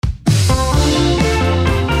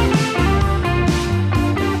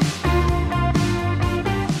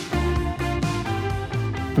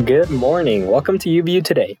Good morning. Welcome to UVU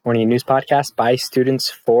Today, morning news podcast by students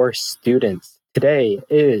for students. Today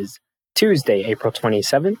is Tuesday, April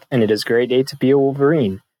 27th, and it is a great day to be a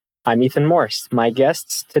Wolverine. I'm Ethan Morse. My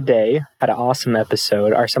guests today had an awesome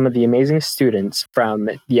episode are some of the amazing students from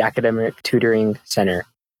the Academic Tutoring Center.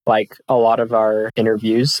 Like a lot of our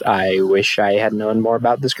interviews, I wish I had known more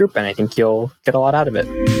about this group, and I think you'll get a lot out of it.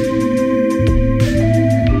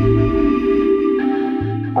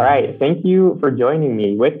 All right, thank you for joining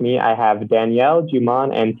me. With me, I have Danielle,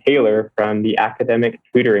 Juman, and Taylor from the Academic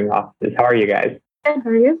Tutoring offices. How are you guys? Good, how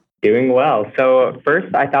are you? Doing well. So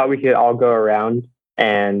first, I thought we could all go around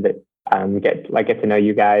and get to know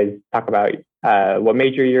you guys, talk about what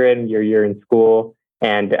major you're in, your year in school,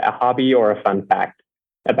 and a hobby or a fun fact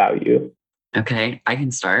about you. Okay, I can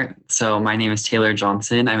start. So my name is Taylor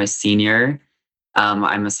Johnson. I'm a senior.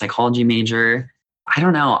 I'm a psychology major. I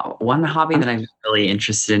don't know. One hobby that I'm really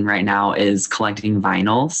interested in right now is collecting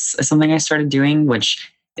vinyls. It's something I started doing,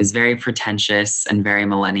 which is very pretentious and very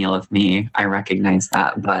millennial of me. I recognize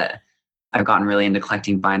that, but I've gotten really into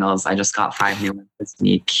collecting vinyls. I just got 5 new ones this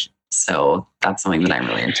week. So that's something that I'm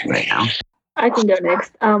really into right now. I can go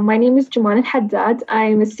next. My name is Juman Haddad.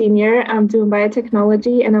 I'm a senior. I'm doing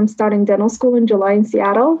biotechnology and I'm starting dental school in July in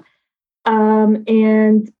Seattle.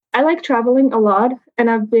 And I like traveling a lot, and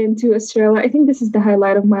I've been to Australia. I think this is the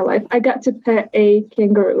highlight of my life. I got to pet a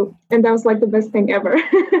kangaroo, and that was like the best thing ever.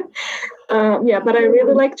 But I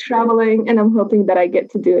really like traveling, and I'm hoping that I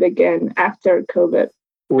get to do it again after COVID.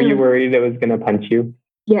 Were you worried it was going to punch you?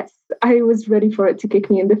 Yes, I was ready for it to kick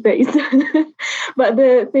me in the face. But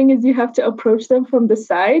the thing is, you have to approach them from the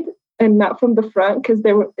side and not from the front, because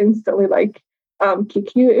they will instantly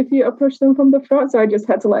kick you if you approach them from the front. So I just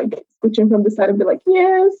had to scooch in from the side and be like,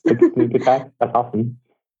 yes. That's awesome.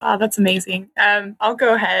 Oh, that's amazing. I'll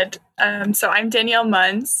go ahead. So I'm Danielle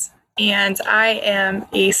Munns, and I am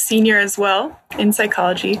a senior as well in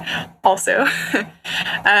psychology also.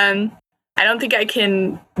 I don't think I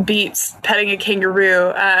can beat petting a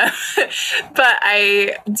kangaroo, but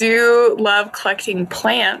I do love collecting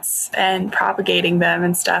plants and propagating them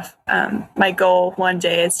and stuff. My goal one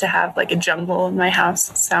day is to have a jungle in my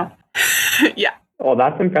house. So, yeah. Well,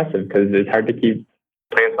 that's impressive because it's hard to keep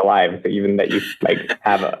plants alive. So even that you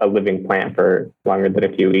have a living plant for longer than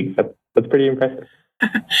a few weeks, that's pretty impressive.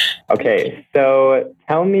 Okay, so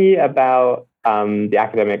tell me about the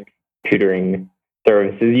academic tutoring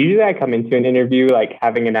services. Usually I come into an interview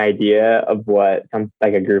having an idea of what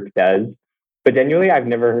a group does, but genuinely I've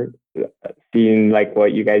never seen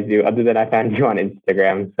what you guys do other than I found you on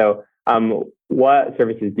Instagram. So what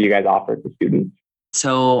services do you guys offer to students?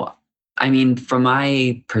 So, I mean, from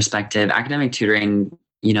my perspective, academic tutoring,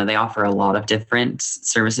 they offer a lot of different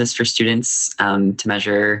services for students to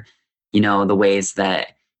measure, the ways that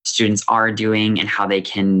students are doing and how they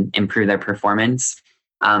can improve their performance.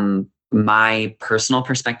 My personal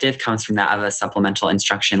perspective comes from that of a supplemental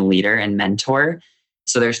instruction leader and mentor.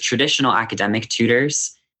 So there's traditional academic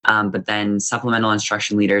tutors, but then supplemental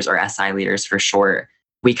instruction leaders, or SI leaders for short,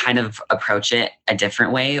 we kind of approach it a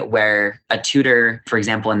different way, where a tutor, for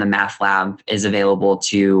example, in the math lab is available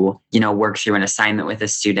to, work through an assignment with a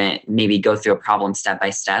student, maybe go through a problem step by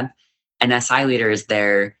step. An SI leader is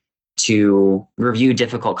there to review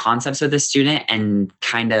difficult concepts with a student and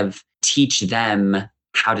kind of teach them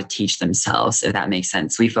how to teach themselves, if that makes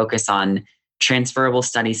sense. We focus on transferable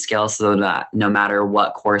study skills so that no matter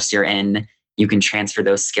what course you're in, you can transfer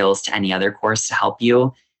those skills to any other course to help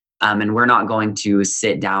you. And we're not going to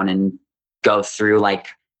sit down and go through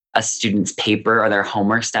a student's paper or their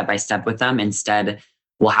homework step by step with them. Instead,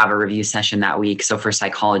 we'll have a review session that week. So for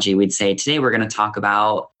psychology, we'd say, today we're going to talk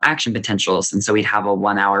about action potentials. And so we'd have a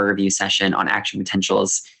 1-hour review session on action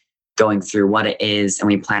potentials, going through what it is, and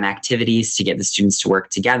we plan activities to get the students to work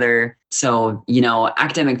together. So,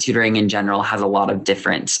 academic tutoring in general has a lot of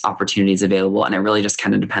different opportunities available, and it really just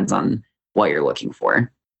kind of depends on what you're looking for.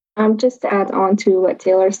 Just to add on to what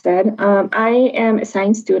Taylor said, I am a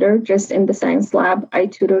science tutor just in the science lab. I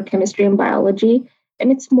tutor chemistry and biology, and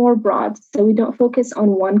it's more broad. So we don't focus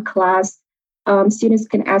on one class. Students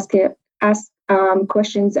can ask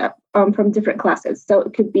questions from different classes. So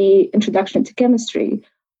it could be introduction to chemistry,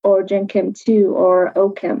 or Gen Chem 2, or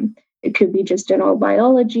OChem. It could be just general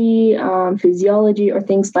biology, physiology, or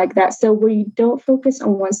things like that. So we don't focus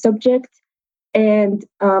on one subject, and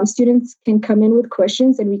students can come in with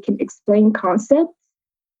questions and we can explain concepts.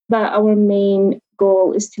 But our main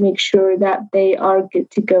goal is to make sure that they are good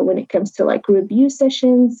to go when it comes to review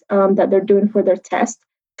sessions that they're doing for their test,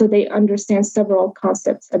 so they understand several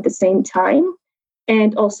concepts at the same time,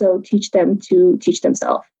 and also teach them to teach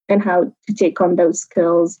themselves and how to take on those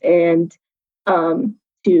skills and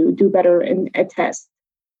to do better in a test.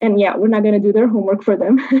 And yeah, we're not going to do their homework for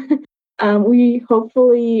them. We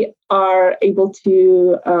hopefully are able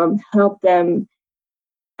to help them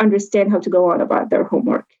understand how to go on about their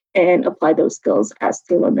homework and apply those skills as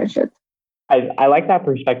Taylor mentioned. I like that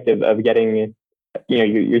perspective of getting,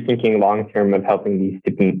 you're thinking long term of helping these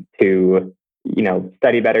students to,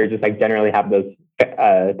 study better, just like generally have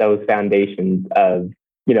those foundations of,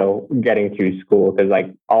 getting through school, because like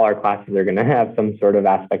all our classes are going to have some sort of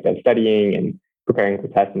aspect of studying and preparing for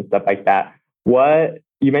tests and stuff like that. What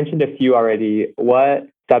you mentioned a few already. What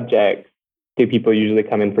subjects do people usually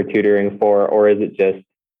come in for tutoring for, or is it just,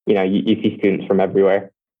 you see students from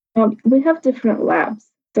everywhere? We have different labs.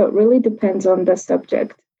 So it really depends on the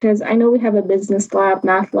subject, because I know we have a business lab,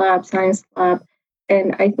 math lab, science lab,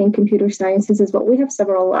 and I think computer sciences as well. We have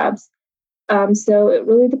several labs. So it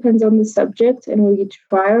really depends on the subject, and we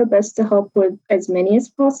try our best to help with as many as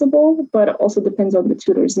possible, but it also depends on the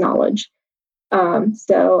tutor's knowledge.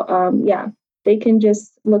 Yeah, they can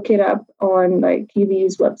just look it up on like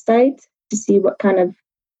UVU's website to see what kind of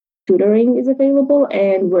tutoring is available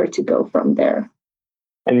and where to go from there.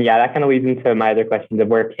 And yeah, that kind of leads into my other questions of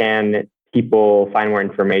where can people find more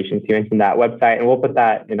information. So you mentioned that website, and we'll put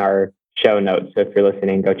that in our show notes. So if you're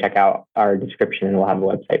listening, go check out our description and we'll have a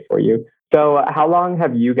website for you. So how long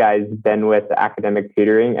have you guys been with academic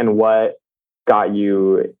tutoring, and what got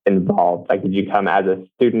you involved? Like, did you come as a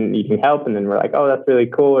student needing help and then we're like, oh, that's really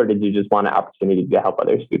cool? Or did you just want an opportunity to help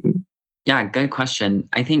other students? Yeah, good question.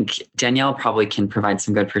 I think Danielle probably can provide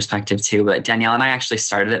some good perspective too, but Danielle and I actually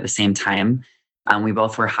started at the same time. We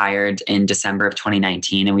both were hired in December of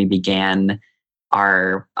 2019, and we began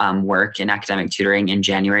our work in academic tutoring in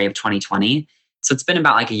January of 2020. So it's been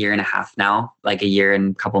about like a year and a half now, like a year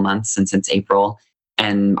and a couple months since it's April.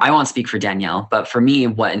 And I won't speak for Danielle, but for me,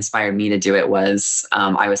 what inspired me to do it was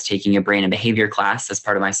I was taking a brain and behavior class as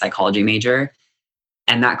part of my psychology major.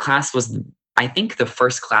 And that class was, I think, the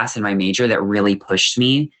first class in my major that really pushed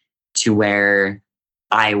me to where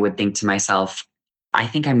I would think to myself, I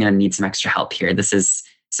think I'm going to need some extra help here. This is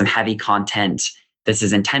some heavy content. This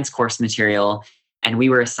is intense course material. And we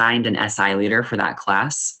were assigned an SI leader for that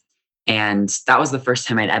class. And that was the first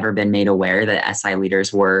time I'd ever been made aware that SI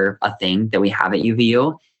leaders were a thing that we have at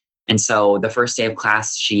UVU. And so the first day of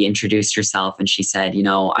class, she introduced herself and she said, I'm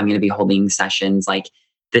going to be holding sessions like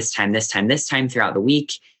this time throughout the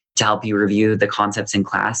week to help you review the concepts in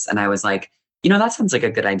class. And I was like, that sounds like a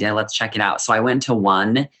good idea. Let's check it out. So I went to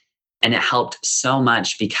one, and it helped so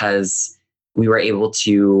much because we were able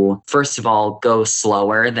to, first of all, go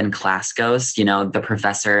slower than class goes. The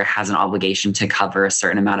professor has an obligation to cover a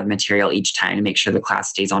certain amount of material each time to make sure the class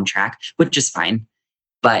stays on track, which is fine.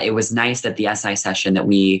 But it was nice that the SI session that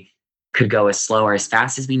we could go as slow or as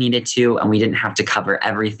fast as we needed to, and we didn't have to cover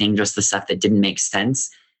everything, just the stuff that didn't make sense.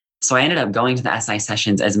 So I ended up going to the SI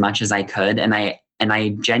sessions as much as I could, and I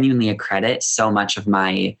genuinely accredit so much of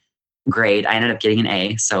my grade. I ended up getting an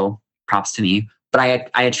A, so props to me. But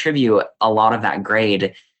I attribute a lot of that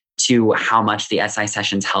grade to how much the SI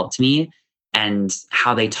sessions helped me and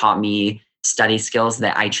how they taught me study skills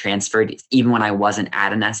that I transferred. Even when I wasn't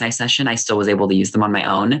at an SI session, I still was able to use them on my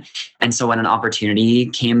own. And so when an opportunity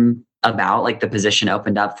came about, like the position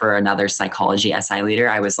opened up for another psychology SI leader,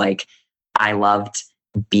 I was like, I loved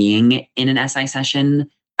being in an SI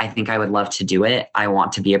session. I think I would love to do it. I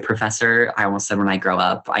want to be a professor. I almost said when I grow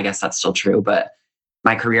up. I guess that's still true, but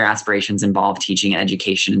my career aspirations involve teaching and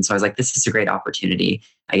education. And so I was like, this is a great opportunity.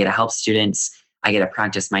 I get to help students. I get to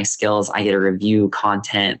practice my skills. I get to review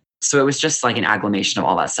content. So it was just like an agglomeration of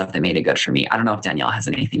all that stuff that made it good for me. I don't know if Danielle has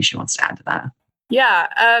anything she wants to add to that.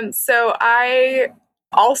 Yeah. So I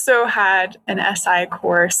also had an SI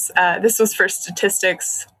course. This was for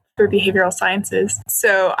statistics for behavioral sciences.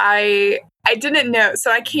 So I didn't know. So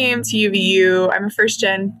I came to UVU. I'm a first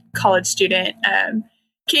gen college student.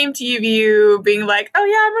 Came to UVU being like, oh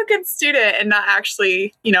yeah, I'm a good student, and not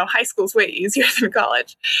actually, high school's way easier than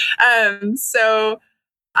college. So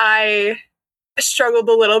I struggled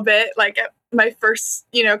a little bit, like at my first,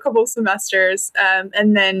 couple of semesters.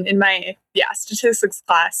 And then in my, statistics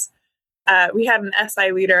class, we had an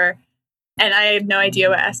SI leader, and I had no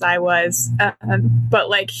idea what SI was. But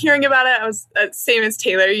like hearing about it, I was same as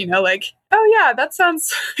Taylor, like, oh yeah, that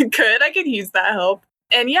sounds good. I could use that help.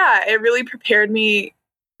 And yeah, it really prepared me.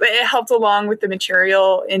 It helped along with the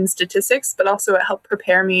material in statistics, but also it helped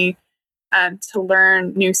prepare me to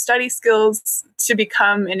learn new study skills, to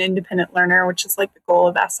become an independent learner, which is like the goal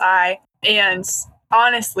of SI. And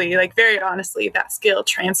honestly, like very honestly, that skill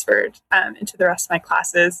transferred into the rest of my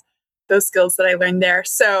classes, those skills that I learned there.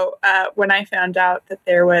 So when I found out that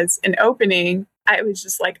there was an opening I was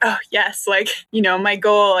just like, oh yes, like, my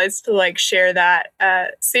goal is to like share that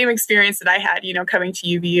same experience that I had, coming to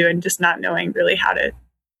UVU and just not knowing really how to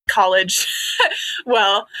college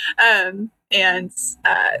well.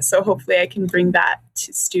 So hopefully I can bring that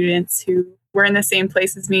to students who were in the same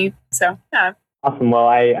place as me. So yeah. Awesome. Well,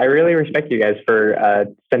 I really respect you guys for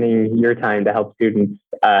spending your time to help students,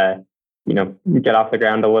 get off the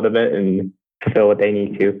ground a little bit and fulfill what they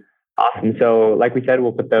need to. Awesome. So like we said,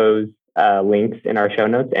 we'll put those links in our show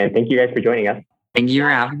notes. And thank you guys for joining us. Thank you for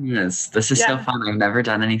having us. This is so Yeah. fun. I've never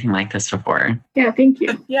done anything like this before. Yeah, thank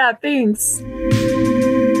you. Yeah, thanks.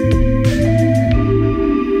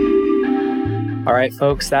 All right,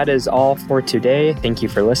 folks, that is all for today. Thank you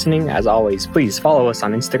for listening. As always, please follow us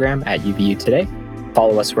on Instagram at UVU Today.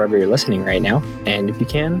 Follow us wherever you're listening right now. And if you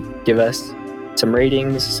can, give us some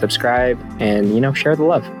ratings, subscribe, and, share the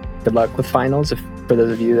love. Good luck with finals for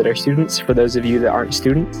those of you that are students. For those of you that aren't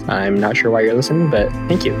students, I'm not sure why you're listening, but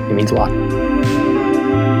thank you. It means a lot.